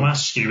I was going to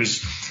ask you,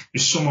 as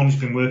someone who's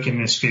been working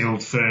in this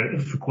field for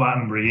quite a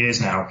number of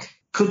years now,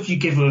 could you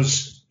give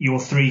us your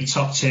 3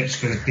 top tips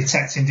for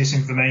detecting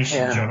disinformation,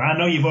 Yeah. John? I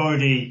know you've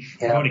already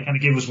kind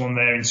of give us one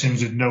there in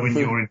terms of knowing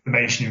your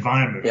information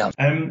environment. Yeah.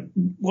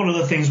 What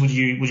other things would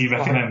you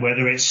recommend,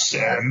 whether it's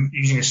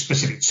using a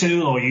specific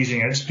tool or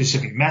using a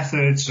specific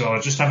methods or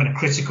just having a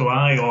critical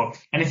eye or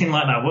anything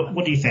like that?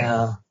 What do you think?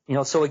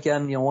 Yeah. So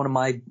again, one of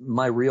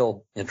my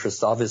real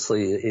interests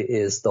obviously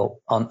is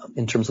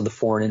in terms of the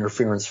foreign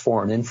interference,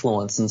 foreign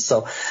influence. And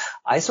so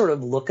I sort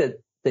of look at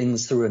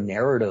things through a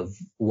narrative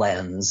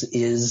lens.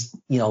 Is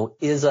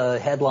a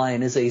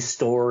headline, is a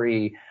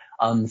story,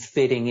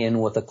 fitting in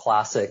with a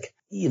classic,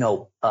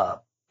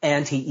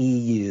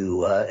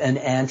 anti-EU, an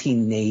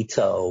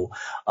anti-NATO,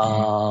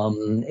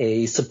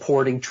 a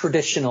supporting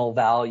traditional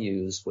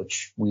values,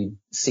 which we've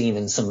seen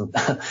in some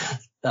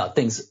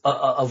things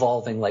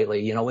evolving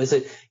lately. Is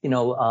it,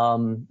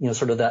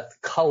 sort of that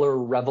color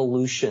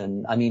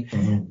revolution? I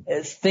mean,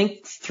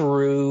 think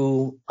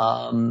through,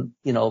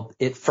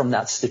 it from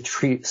that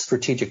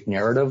strategic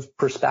narrative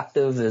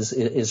perspective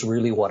is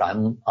really what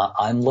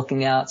I'm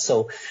looking at.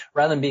 So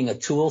rather than being a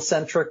tool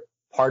centric,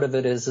 part of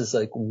it is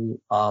like,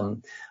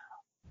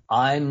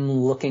 I'm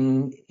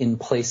looking in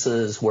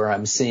places where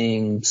I'm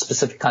seeing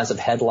specific kinds of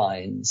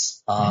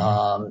headlines,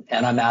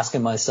 and I'm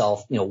asking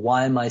myself,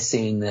 why am I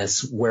seeing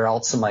this? Where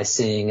else am I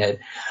seeing it?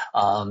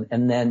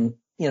 And then,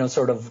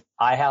 sort of,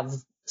 I have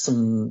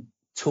some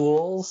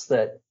tools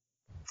that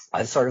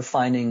I've started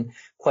finding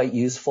quite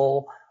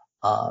useful.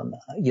 I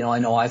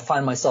know I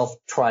find myself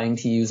trying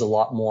to use a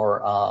lot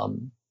more,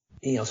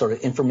 sort of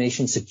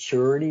information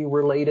security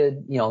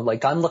related,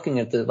 like I'm looking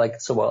at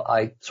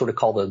I sort of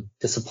call the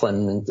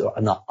discipline,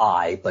 not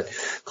I, but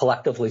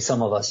collectively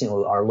some of us,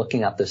 are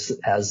looking at this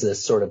as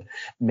this sort of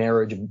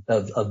marriage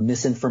of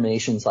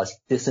misinformation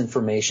 /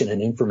 disinformation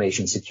and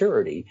information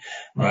security,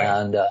 right,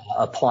 and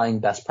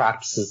applying best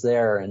practices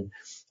there. And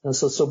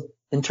so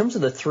in terms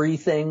of the 3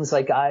 things,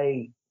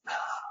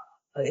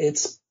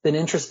 it's been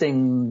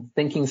interesting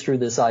thinking through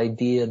this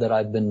idea that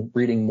I've been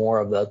reading more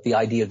of the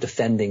idea of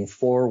defending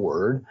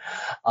forward.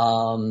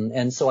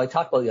 And so I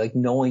talked about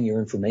knowing your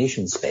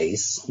information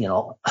space,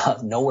 know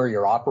where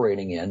you're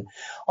operating in.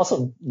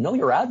 Also know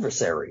your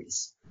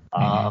adversaries.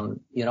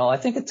 I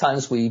think at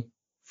times we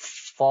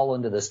fall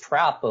into this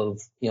trap of,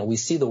 we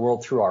see the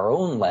world through our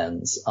own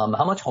lens.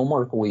 How much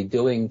homework are we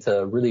doing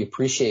to really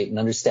appreciate and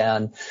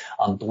understand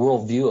the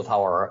worldview of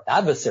how our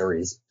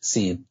adversaries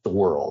see the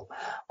world?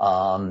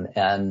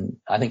 And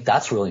I think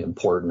that's really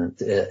important,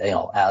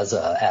 as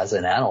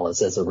an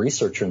analyst, as a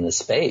researcher in this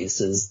space,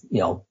 is,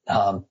 know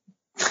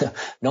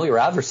your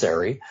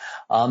adversary,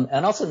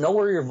 and also know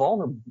where you're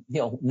vulnerable,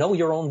 know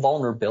your own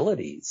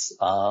vulnerabilities.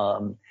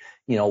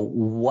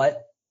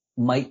 What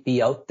might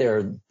be out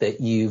there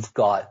that you've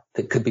got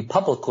that could be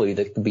publicly,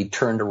 that could be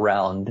turned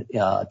around,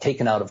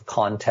 taken out of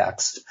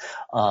context,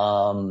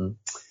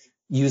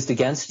 used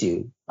against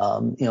you.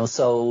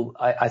 So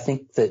I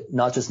think that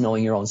not just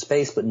knowing your own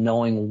space, but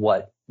knowing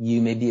what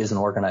you maybe as an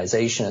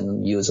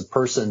organization, you as a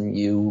person,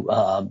 you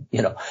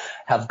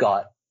have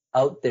got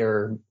out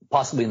there,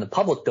 possibly in the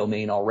public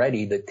domain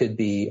already, that could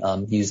be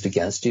used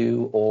against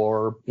you,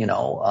 or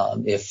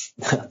if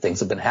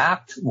things have been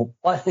hacked,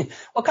 what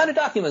kind of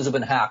documents have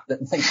been hacked that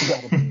things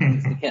have been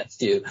used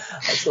against you?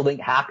 I still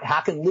think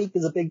hack and leak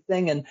is a big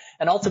thing, and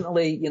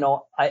ultimately,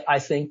 I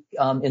think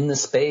in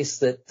this space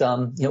that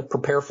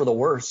prepare for the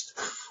worst.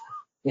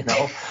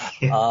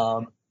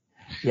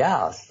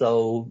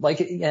 So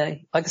like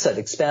I said,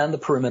 expand the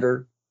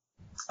perimeter,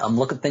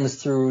 look at things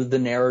through the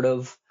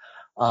narrative.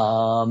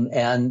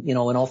 And, in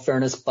all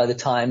fairness, by the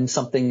time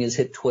something is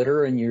hit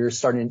Twitter and you're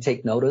starting to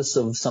take notice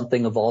of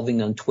something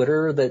evolving on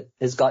Twitter that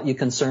has got you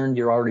concerned,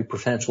 you're already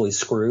potentially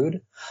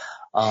screwed.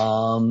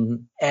 I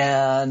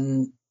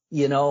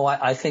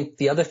think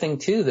the other thing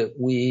too that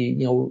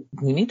we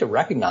need to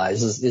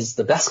recognize is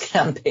the best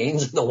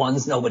campaigns are the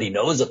ones nobody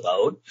knows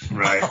about.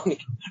 Right.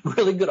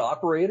 Really good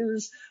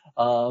operators.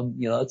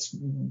 It's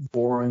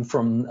borrowing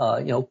from,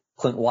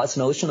 Clint Watt's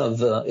notion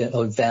of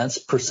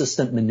advanced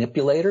persistent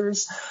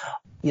manipulators.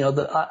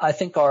 I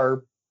think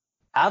our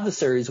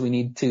adversaries we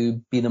need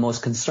to be the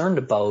most concerned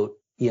about.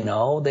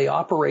 They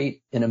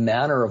operate in a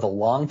manner of a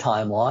long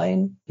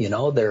timeline.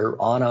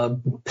 They're on a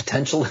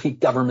potentially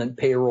government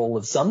payroll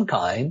of some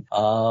kind.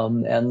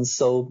 And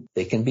so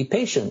they can be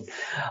patient.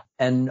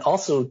 And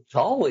also to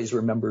always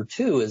remember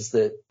too is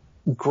that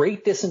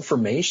great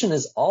disinformation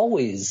is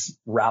always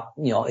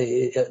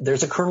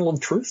there's a kernel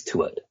of truth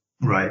to it.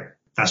 Right.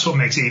 That's what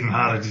makes it even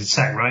harder to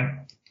detect,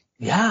 right?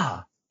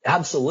 Yeah,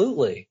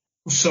 absolutely.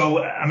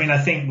 So, I mean, I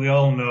think we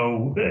all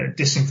know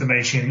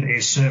disinformation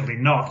is certainly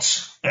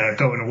not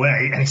going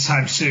away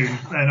anytime soon.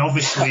 And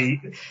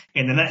obviously,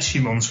 in the next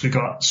few months, we've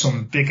got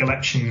some big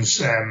elections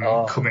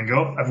coming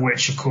up, of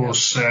which, of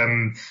course,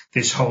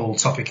 this whole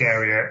topic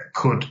area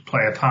could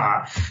play a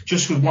part.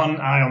 Just with one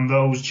eye on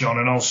those, John,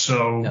 and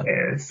also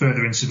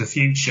further into the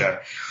future.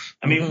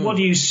 I mean, what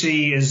do you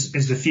see as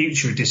the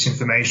future of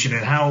disinformation,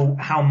 and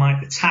how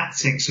might the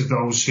tactics of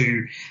those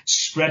who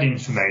spread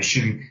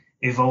information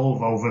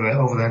evolve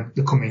over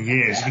the coming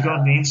years? Have you got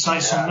any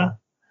insights on that?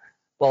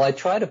 Well, I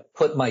try to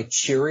put my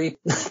cheery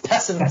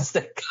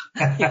pessimistic,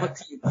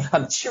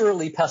 I'm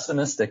cheerily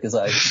pessimistic, as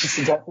I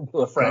suggested to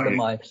a friend of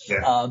mine.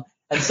 Yeah.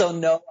 And so,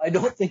 no, I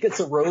don't think it's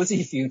a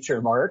rosy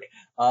future, Mark.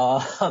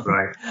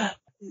 Right.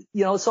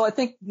 So I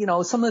think,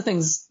 some of the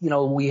things,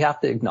 we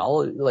have to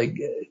acknowledge,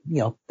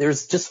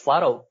 there's just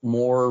flat out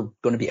more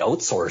going to be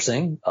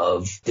outsourcing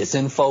of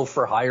disinfo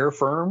for hire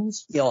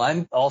firms.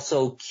 I'm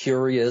also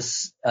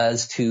curious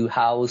as to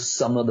how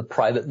some of the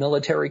private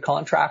military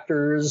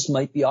contractors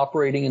might be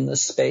operating in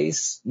this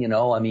space.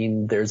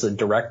 There's a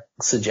direct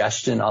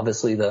suggestion,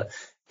 obviously, the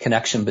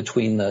connection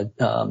between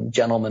the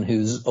gentleman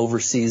who's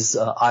oversees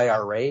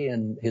IRA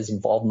and his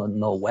involvement in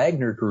the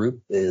Wagner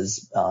Group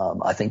is,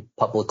 I think,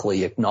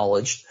 publicly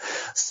acknowledged.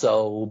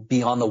 So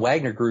beyond the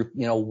Wagner Group,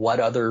 what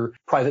other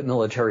private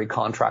military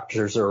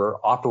contractors are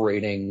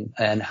operating,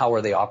 and how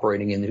are they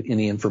operating in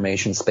the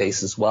information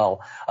space as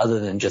well,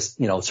 other than just,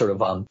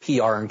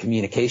 PR and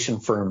communication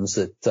firms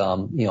that,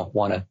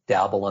 want to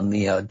dabble in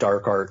the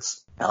dark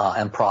arts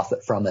and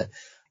profit from it.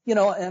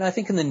 And I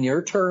think in the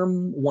near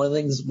term, one of the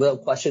things,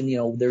 without question,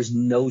 there's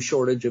no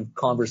shortage of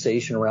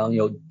conversation around,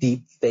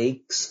 deep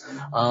fakes.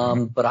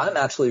 But I'm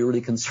actually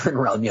really concerned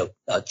around,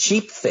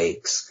 cheap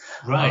fakes.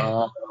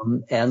 Right.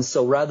 And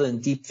so rather than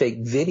deep fake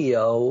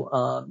video,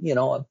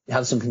 I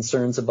have some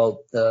concerns about,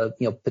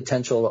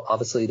 potential,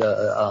 obviously,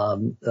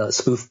 to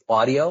spoof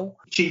audio.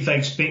 Cheap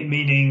fakes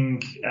meaning,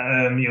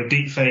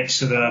 deep fakes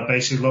that are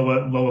basically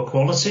lower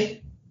quality.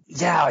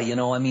 Yeah,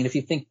 if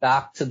you think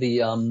back to the,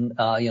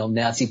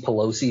 Nancy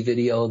Pelosi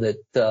video that,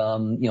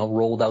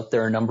 rolled out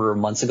there a number of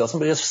months ago,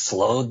 somebody just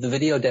slowed the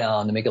video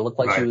down to make it look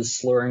like she was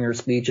slurring her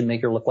speech and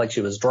make her look like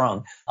she was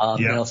drunk.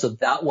 So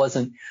that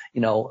wasn't,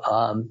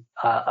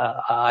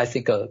 I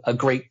think a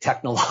great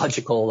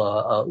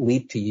technological,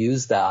 leap to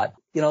use that.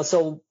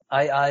 So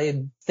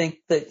I think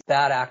that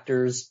bad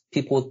actors,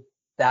 people with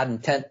bad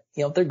intent,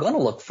 they're going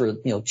to look for,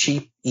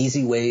 cheap,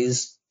 easy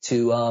ways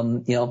to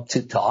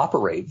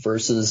operate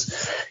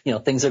versus,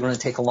 things are going to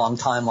take a long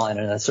timeline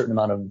and a certain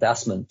amount of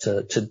investment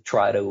to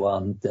try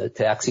to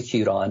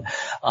execute on.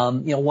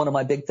 One of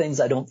my big things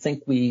I don't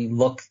think we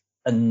look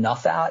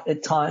enough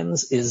at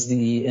times is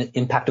the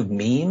impact of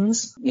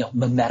memes,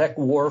 mimetic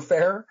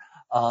warfare.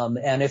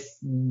 And if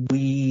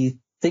we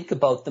think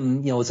about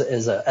them,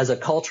 as a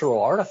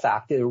cultural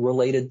artifact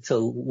related to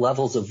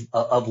levels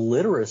of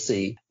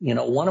literacy.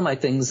 One of my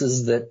things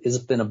is that has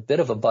been a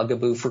bit of a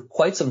bugaboo for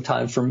quite some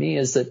time for me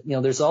is that,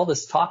 there's all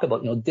this talk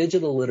about,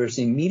 digital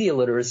literacy, media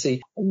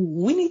literacy.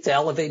 We need to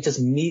elevate just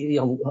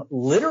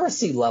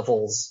literacy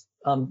levels,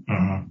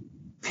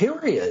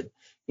 period.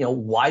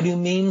 Why do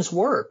memes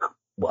work?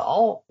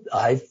 Well,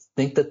 I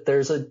think that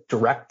there's a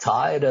direct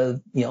tie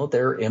to,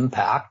 their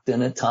impact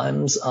and at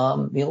times,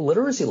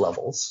 literacy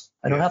levels.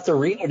 I don't have to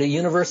read at a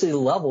university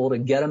level to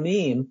get a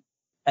meme.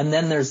 And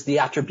then there's the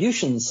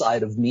attribution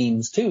side of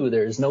memes too.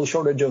 There's no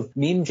shortage of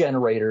meme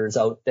generators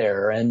out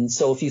there. And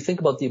so if you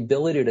think about the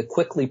ability to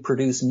quickly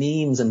produce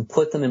memes and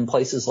put them in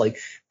places like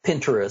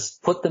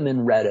Pinterest, put them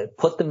in Reddit,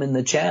 put them in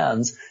the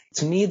Chans,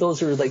 to me,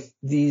 those are like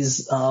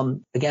these,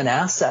 again,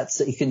 assets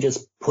that you can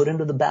just put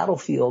into the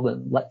battlefield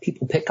and let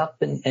people pick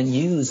up and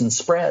use and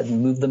spread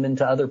and move them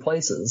into other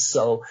places.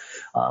 So,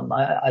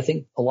 I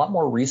think a lot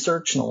more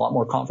research and a lot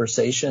more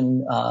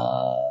conversation,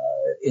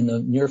 in the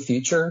near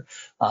future,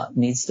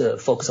 needs to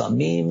focus on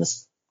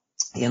memes.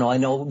 I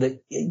know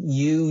that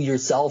you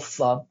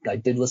yourself, I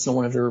did listen to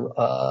one of your,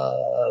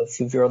 a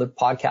few of your other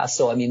podcasts.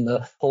 So,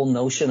 the whole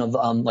notion of,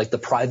 the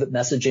private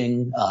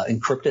messaging,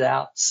 encrypted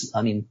apps.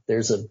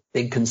 There's a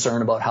big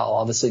concern about how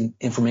obviously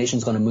information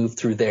is going to move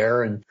through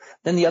there. And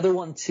then the other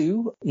one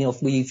too,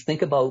 if we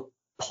think about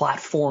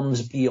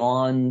platforms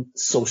beyond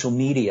social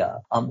media,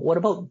 what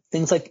about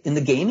things like in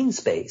the gaming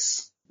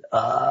space?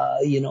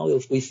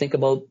 If we think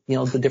about,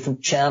 the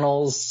different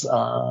channels,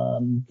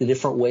 the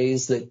different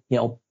ways that,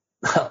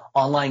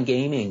 online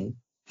gaming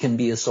can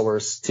be a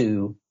source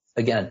to,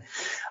 again,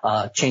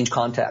 change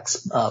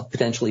context,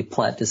 potentially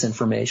plant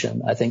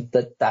disinformation. I think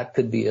that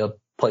could be a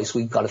place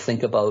we've got to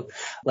think about.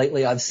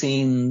 Lately, I've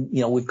seen,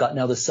 we've got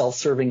now the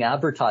self-serving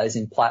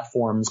advertising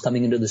platforms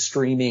coming into the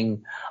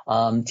streaming,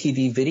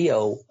 TV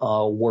video,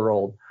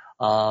 world.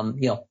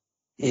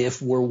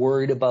 If we're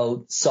worried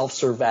about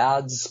self-serve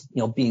ads,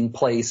 being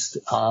placed,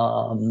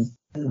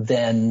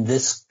 then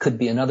this could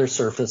be another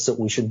surface that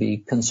we should be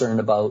concerned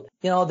about.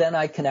 Then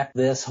I connect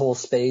this whole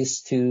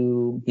space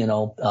to,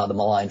 the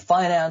malign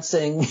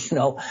financing,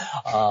 how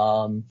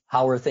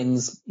are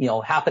things,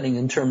 happening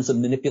in terms of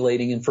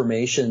manipulating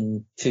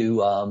information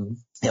to,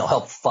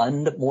 help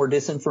fund more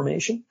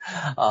disinformation.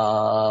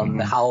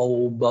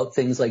 How about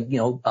things like,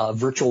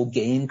 virtual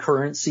game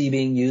currency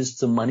being used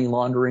as a money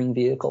laundering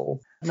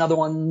vehicle? Another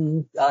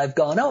one I've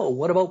gone,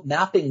 what about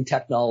mapping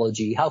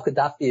technology? How could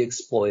that be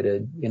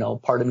exploited?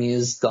 Part of me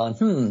has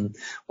gone,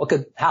 what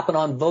could happen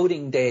on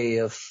voting day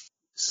if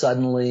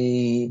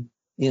suddenly,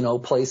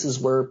 places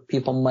where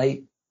people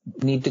might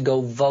need to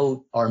go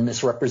vote are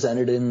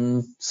misrepresented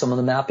in some of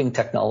the mapping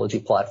technology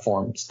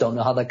platforms. Don't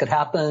know how that could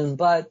happen,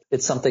 but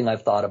it's something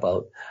I've thought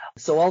about.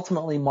 So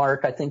ultimately,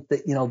 Mark, I think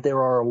that, there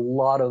are a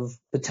lot of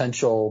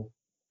potential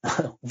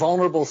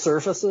vulnerable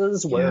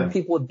surfaces where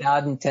people with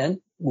bad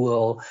intent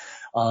will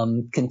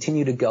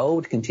continue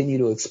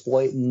to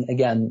exploit. And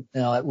again,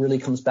 it really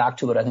comes back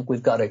to it. I think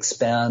we've got to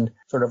expand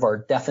sort of our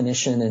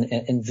definition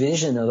and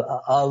vision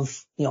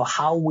of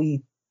how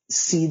we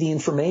see the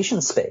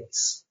information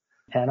space.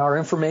 And our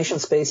information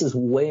space is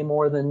way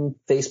more than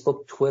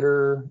Facebook,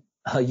 Twitter,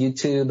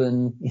 YouTube,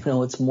 and,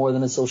 it's more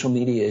than a social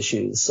media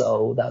issue.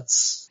 So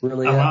that's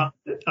really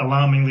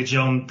alarmingly,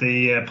 John,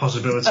 the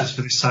possibilities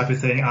for this type of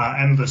thing are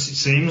endless, it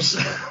seems.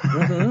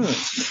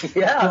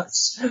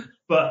 Yes.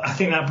 But I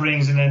think that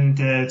brings an end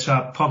to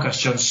our podcast,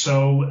 John.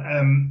 So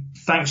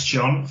thanks,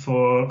 John,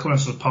 for coming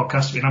on to the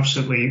podcast. It's been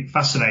absolutely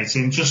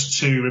fascinating. Just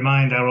to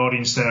remind our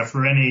audience there,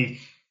 for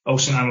any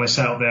OSINT analysts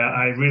out there,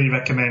 I really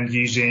recommend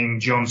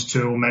using John's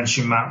tool,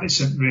 Mentionmapp. It's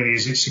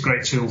a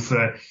great tool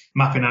for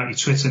mapping out your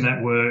Twitter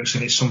networks,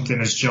 and it's something,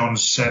 as John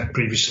said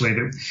previously,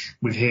 that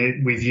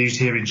we've used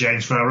here in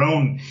James for our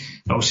own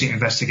OSINT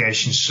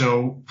investigations.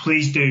 So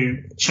please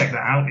do check that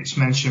out. It's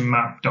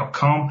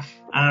mentionmapp.com,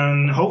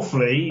 and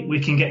hopefully we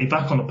can get you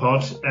back on the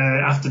pod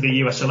after the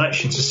US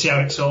election to see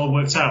how it's all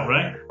worked out,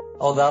 right?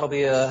 Oh, that'll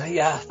be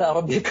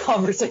a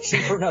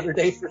conversation for another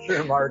day for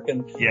sure, Mark.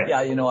 And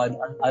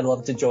I'd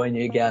love to join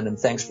you again. And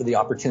thanks for the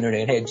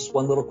opportunity. And hey, just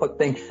one little quick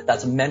thing.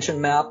 That's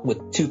Mentionmapp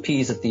with 2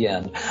 P's at the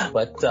end.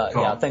 But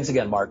cool. Thanks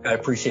again, Mark. I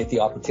appreciate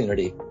the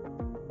opportunity.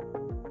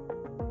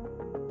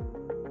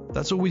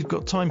 That's all we've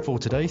got time for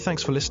today.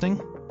 Thanks for listening.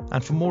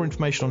 And for more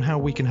information on how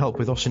we can help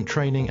with OSINT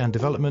training and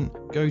development,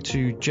 go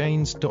to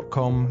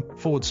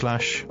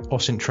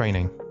janes.com/OSINT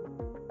training.